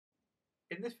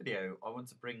In this video, I want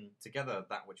to bring together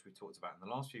that which we talked about in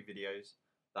the last few videos,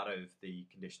 that of the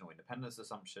conditional independence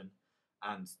assumption,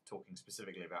 and talking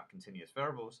specifically about continuous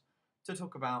variables, to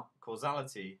talk about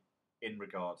causality in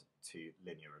regard to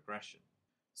linear regression.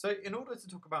 So in order to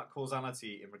talk about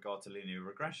causality in regard to linear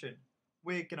regression,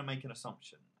 we're going to make an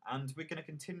assumption, and we're going to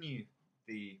continue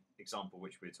the example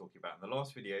which we were talking about in the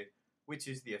last video, which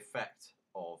is the effect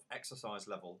of exercise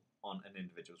level on an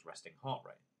individual's resting heart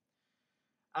rate.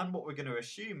 And what we're going to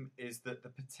assume is that the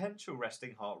potential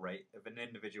resting heart rate of an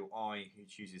individual I who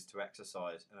chooses to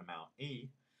exercise an amount E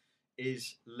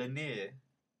is linear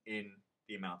in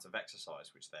the amount of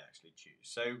exercise which they actually choose.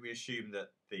 So we assume that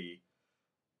the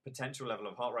potential level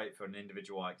of heart rate for an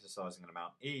individual I exercising an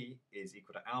amount E is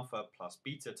equal to alpha plus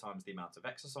beta times the amount of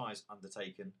exercise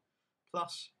undertaken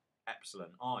plus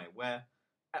epsilon I, where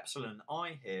epsilon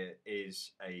I here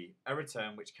is a error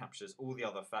term which captures all the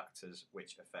other factors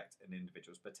which affect an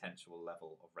individual's potential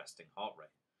level of resting heart rate.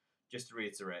 Just to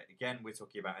reiterate again, we're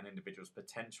talking about an individual's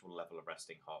potential level of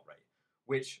resting heart rate,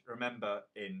 which, remember,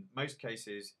 in most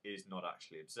cases is not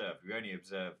actually observed. We only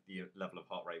observe the level of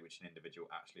heart rate which an individual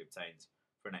actually obtains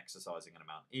for an exercising an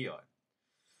amount EI.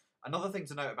 Another thing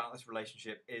to note about this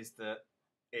relationship is that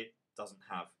it doesn't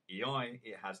have EI,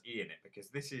 it has E in it, because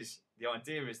the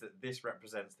idea is that this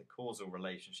represents the causal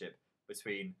relationship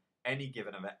between any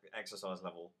given exercise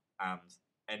level and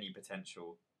any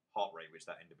potential heart rate which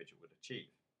that individual would achieve.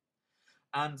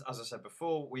 And as I said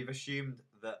before, we've assumed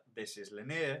that this is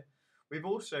linear. We've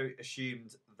also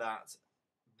assumed that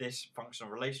this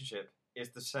functional relationship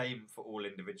is the same for all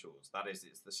individuals. That is,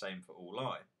 it's the same for all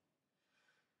I.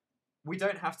 We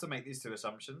don't have to make these two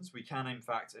assumptions. We can, in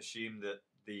fact, assume that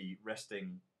the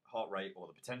resting heart rate or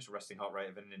the potential resting heart rate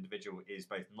of an individual is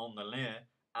both non-linear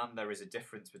and there is a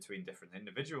difference between different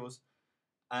individuals.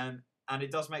 And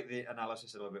it does make the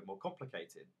analysis a little bit more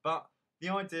complicated. But the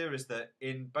idea is that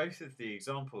in both of the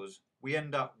examples, we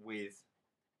end up with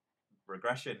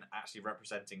regression actually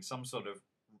representing some sort of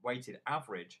weighted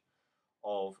average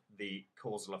of the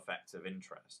causal effect of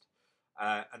interest.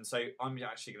 And so I'm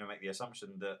actually going to make the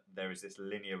assumption that there is this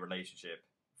linear relationship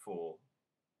for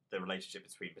the relationship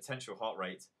between potential heart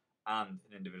rate and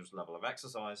an individual's level of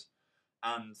exercise,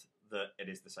 and that it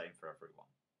is the same for everyone.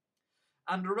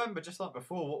 And remember, just like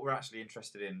before, what we're actually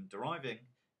interested in deriving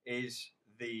is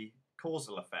the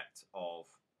causal effect of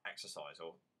exercise,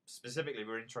 or specifically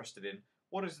we're interested in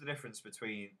what is the difference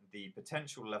between the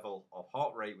potential level of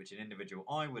heart rate which an individual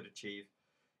I would achieve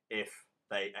if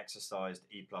they exercised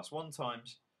E+1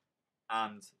 times,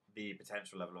 and the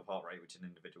potential level of heart rate which an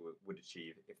individual would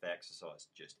achieve if they exercised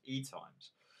just E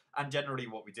times. And generally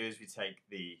what we do is we take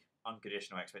the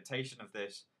unconditional expectation of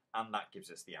this, and that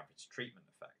gives us the average treatment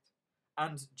effect.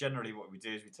 And generally what we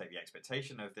do is we take the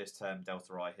expectation of this term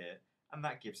delta I here, and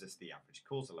that gives us the average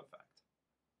causal effect.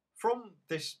 From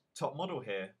this top model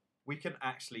here, we can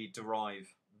actually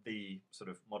derive the sort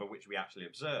of model which we actually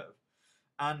observe.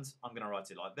 And I'm going to write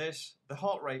it like this. The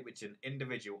heart rate which an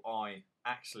individual I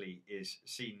actually is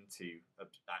seen to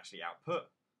actually output,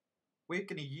 we're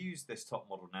going to use this top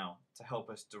model now to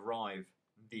help us derive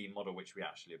the model which we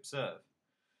actually observe.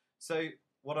 So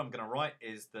what I'm going to write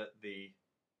is that the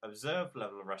observed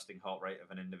level of resting heart rate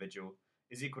of an individual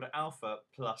is equal to alpha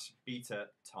plus beta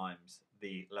times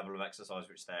the level of exercise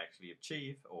which they actually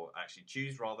achieve, or actually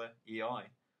choose rather, EI,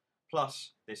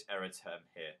 plus this error term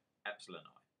here, epsilon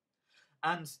I.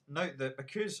 And note that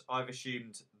because I've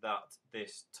assumed that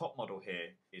this top model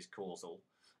here is causal,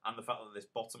 and the fact that this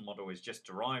bottom model is just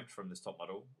derived from this top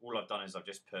model, all I've done is I've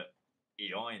just put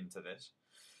EI into this,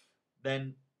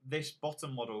 then this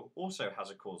bottom model also has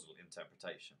a causal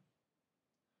interpretation.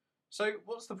 So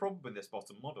what's the problem with this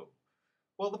bottom model?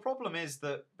 Well, the problem is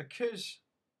that because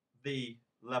the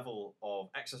level of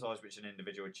exercise which an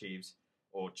individual achieves,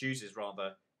 or chooses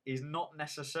rather, is not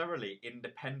necessarily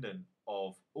independent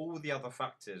of all the other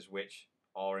factors which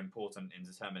are important in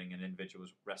determining an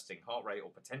individual's resting heart rate or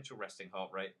potential resting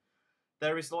heart rate,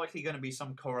 there is likely going to be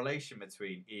some correlation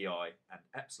between EI and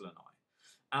epsilon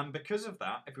I. And because of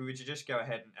that, if we were to just go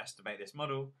ahead and estimate this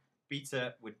model,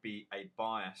 beta would be a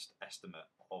biased estimate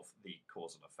of the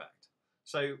causal effect.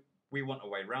 So we want a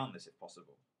way around this if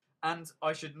possible. And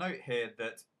I should note here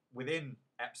that within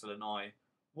epsilon I,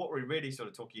 what we're really sort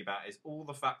of talking about is all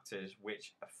the factors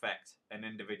which affect an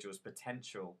individual's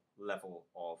potential level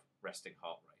of resting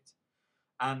heart rate.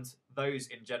 And those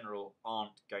in general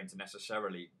aren't going to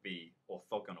necessarily be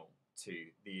orthogonal to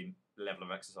the level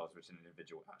of exercise which an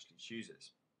individual actually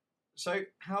chooses. So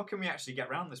how can we actually get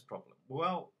around this problem?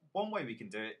 Well, one way we can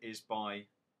do it is by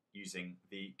using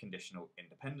the conditional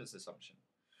independence assumption.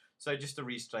 So just to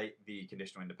restate the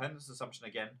conditional independence assumption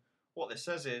again, What this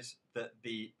says is that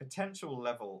the potential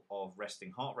level of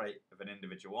resting heart rate of an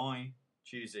individual I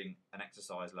choosing an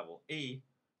exercise level E,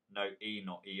 note E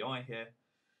not EI here,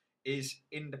 is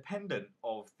independent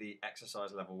of the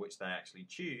exercise level which they actually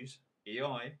choose,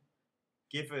 EI,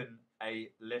 given a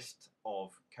list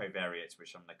of covariates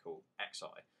which I'm going to call xi.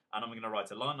 And I'm going to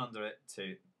write a line under it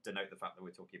to denote the fact that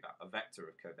we're talking about a vector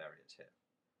of covariates here.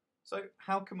 So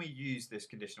how can we use this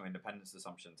conditional independence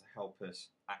assumption to help us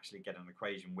actually get an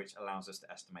equation which allows us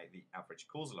to estimate the average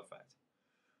causal effect?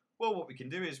 Well, what we can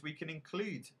do is we can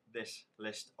include this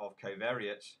list of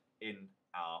covariates in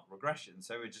our regression.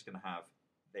 So we're just going to have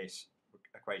this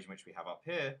equation which we have up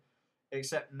here,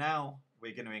 except now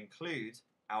we're going to include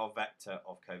our vector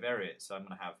of covariates. So I'm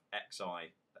going to have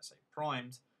xi, let's say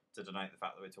primed, to denote the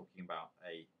fact that we're talking about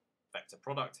a vector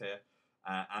product here,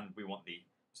 and we want the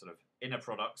sort of inner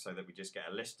product so that we just get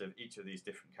a list of each of these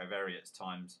different covariates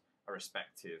times a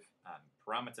respective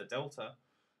parameter delta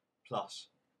plus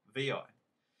vi.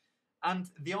 And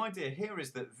the idea here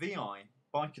is that vi,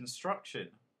 by construction,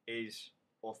 is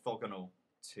orthogonal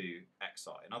to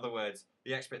xi. In other words,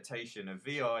 the expectation of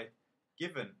vi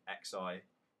given xi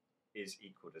is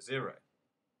equal to 0.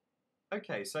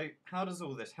 Okay, so how does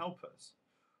all this help us?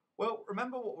 Well,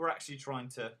 remember what we're actually trying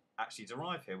to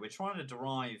derive here. We're trying to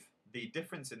derive the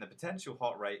difference in the potential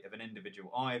heart rate of an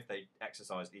individual I if they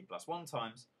exercised E+1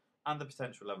 times, and the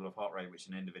potential level of heart rate which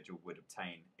an individual would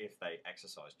obtain if they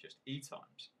exercised just E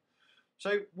times.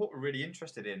 So what we're really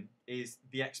interested in is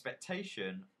the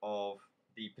expectation of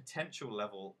the potential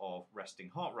level of resting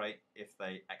heart rate if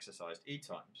they exercised E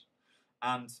times.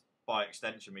 And by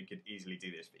extension, we could easily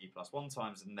do this for E+1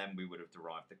 times, and then we would have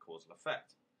derived the causal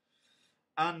effect.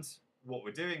 And what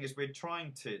we're doing is we're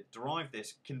trying to derive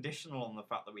this conditional on the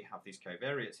fact that we have these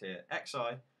covariates here,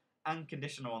 xi, and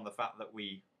conditional on the fact that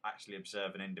we actually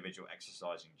observe an individual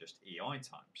exercising just EI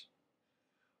times.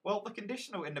 Well, the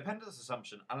conditional independence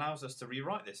assumption allows us to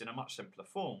rewrite this in a much simpler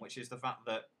form, which is the fact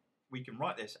that we can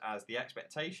write this as the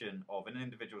expectation of an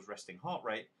individual's resting heart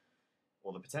rate,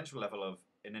 or the potential level of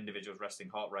an individual's resting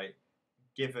heart rate,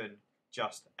 given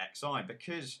just xi,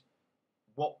 because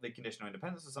what the conditional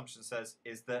independence assumption says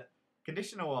is that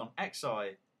conditional on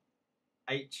xi,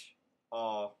 h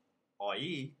r i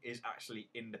e is actually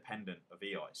independent of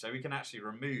ei. So we can actually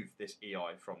remove this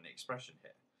ei from the expression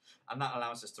here. And that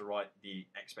allows us to write the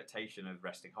expectation of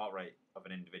resting heart rate of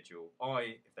an individual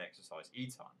I if they exercise E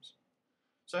times.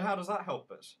 So how does that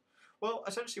help us? Well,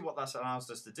 essentially what that allows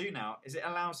us to do now is it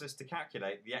allows us to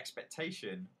calculate the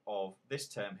expectation of this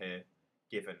term here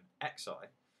given xi,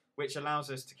 which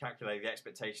allows us to calculate the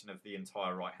expectation of the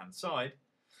entire right-hand side.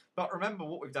 But remember,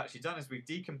 what we've actually done is we've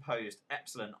decomposed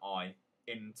epsilon I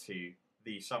into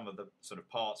the sum of the sort of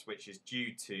parts which is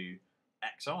due to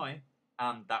xi,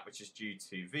 and that which is due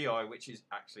to vi, which is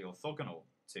actually orthogonal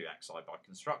to xi by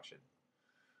construction.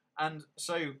 And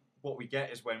so what we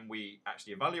get is when we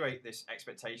actually evaluate this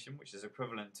expectation, which is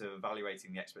equivalent to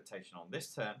evaluating the expectation on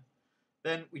this term,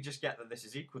 then we just get that this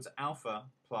is equal to alpha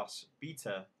plus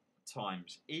beta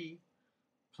times e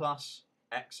plus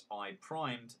xi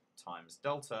primed times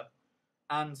delta.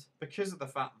 And because of the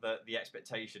fact that the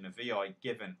expectation of vi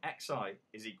given xi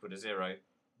is equal to 0,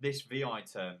 this vi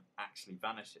term actually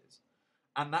vanishes.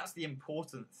 And that's the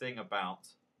important thing about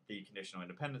the conditional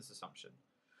independence assumption.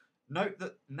 Note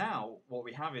that now what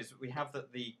we have is we have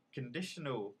that the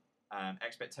conditional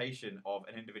expectation of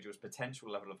an individual's potential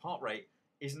level of heart rate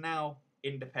is now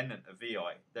independent of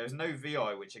vi. There's no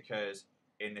vi which occurs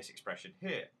in this expression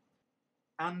here.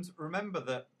 And remember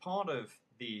that part of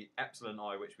the epsilon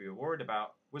I which we were worried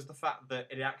about was the fact that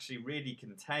it actually really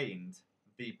contained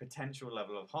the potential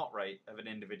level of heart rate of an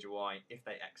individual I if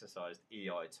they exercised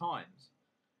EI times.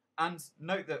 And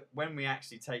note that when we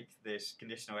actually take this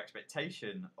conditional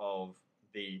expectation of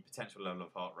the potential level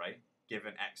of heart rate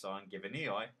given xi and given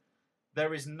ei,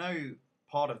 there is no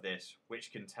part of this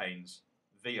which contains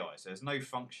vi. So there's no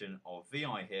function of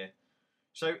vi here.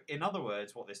 So in other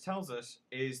words, what this tells us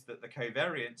is that the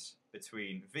covariance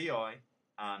between vi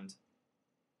and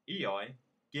ei,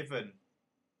 given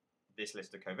this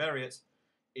list of covariates,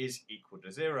 is equal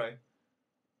to 0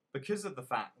 because of the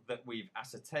fact that we've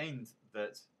ascertained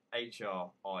that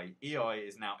HRIEI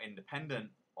is now independent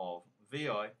of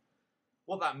VI.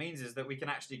 What that means is that we can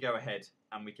actually go ahead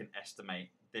and we can estimate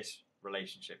this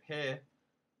relationship here,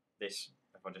 this,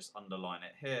 if I just underline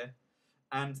it here,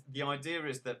 and the idea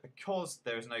is that because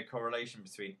there is no correlation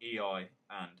between EI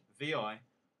and VI,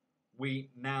 we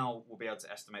now will be able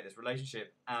to estimate this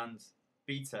relationship, and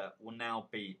beta will now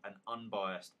be an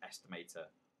unbiased estimator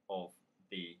of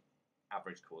the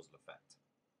average causal effect.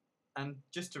 And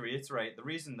just to reiterate, the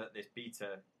reason that this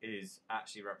beta is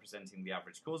actually representing the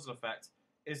average causal effect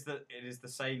is that it is the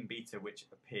same beta which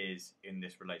appears in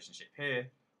this relationship here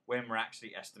when we're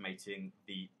actually estimating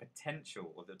the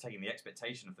potential, or taking the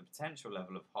expectation of the potential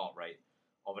level of heart rate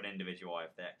of an individual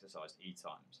if they exercised E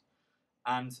times.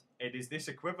 And it is this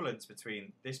equivalence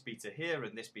between this beta here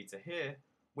and this beta here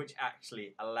which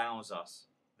actually allows us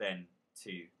then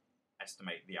to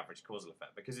estimate the average causal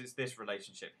effect, because it's this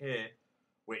relationship here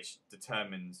which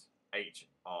determines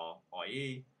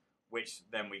HRIE, which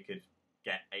then we could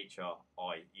get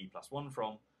HRIE plus 1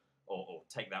 from, or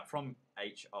take that from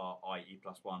HRIE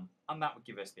plus 1, and that would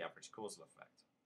give us the average causal effect.